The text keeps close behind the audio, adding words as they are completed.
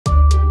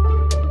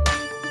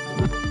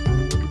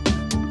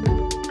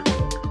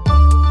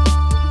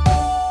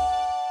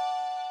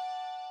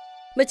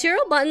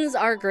Material buttons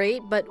are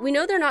great, but we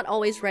know they're not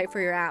always right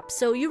for your app,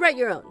 so you write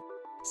your own.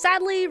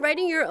 Sadly,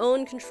 writing your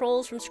own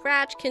controls from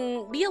scratch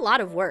can be a lot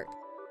of work.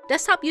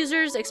 Desktop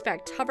users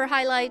expect hover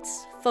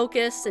highlights,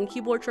 focus, and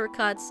keyboard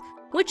shortcuts,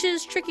 which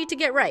is tricky to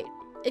get right.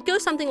 It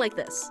goes something like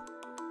this.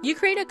 You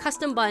create a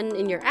custom button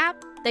in your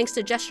app. Thanks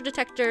to gesture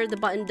detector, the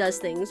button does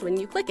things when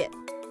you click it.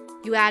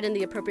 You add in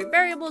the appropriate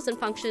variables and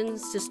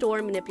functions to store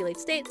and manipulate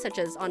states such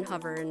as on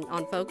hover and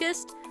on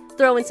focus,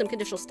 throw in some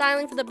conditional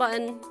styling for the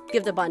button,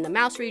 give the button a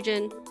mouse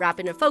region, wrap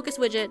in a focus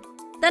widget,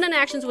 then an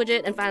actions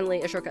widget, and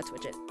finally a shortcuts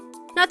widget.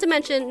 Not to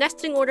mention,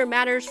 nesting order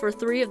matters for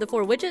 3 of the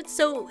 4 widgets,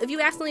 so if you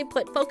accidentally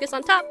put focus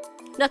on top,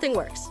 nothing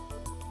works.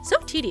 So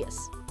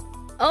tedious.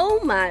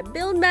 Oh my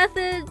build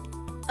method.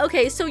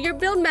 Okay, so your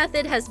build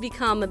method has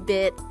become a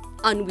bit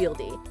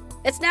unwieldy.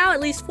 It's now at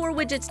least 4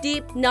 widgets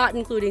deep, not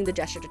including the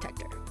gesture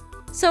detector.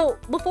 So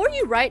before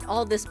you write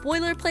all this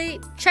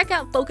boilerplate, check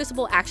out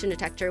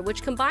FocusableActionDetector,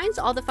 which combines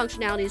all the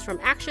functionalities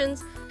from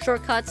actions,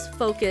 shortcuts,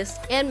 focus,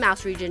 and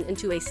MouseRegion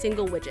into a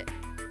single widget.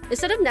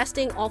 Instead of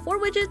nesting all 4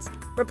 widgets,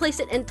 replace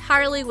it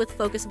entirely with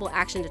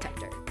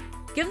FocusableActionDetector.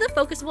 Give the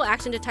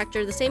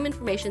FocusableActionDetector the same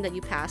information that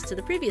you passed to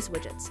the previous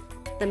widgets: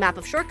 the map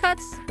of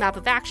shortcuts, map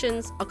of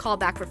actions, a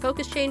callback for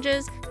focus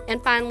changes,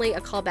 and finally a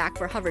callback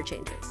for hover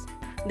changes.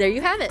 There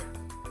you have it,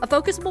 a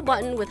focusable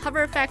button with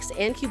hover effects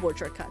and keyboard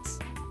shortcuts.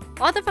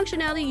 All the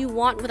functionality you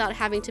want without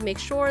having to make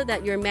sure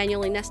that you're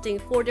manually nesting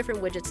 4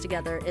 different widgets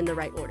together in the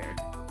right order.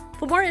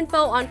 For more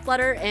info on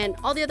Flutter and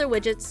all the other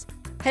widgets,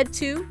 head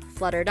to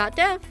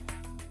flutter.dev.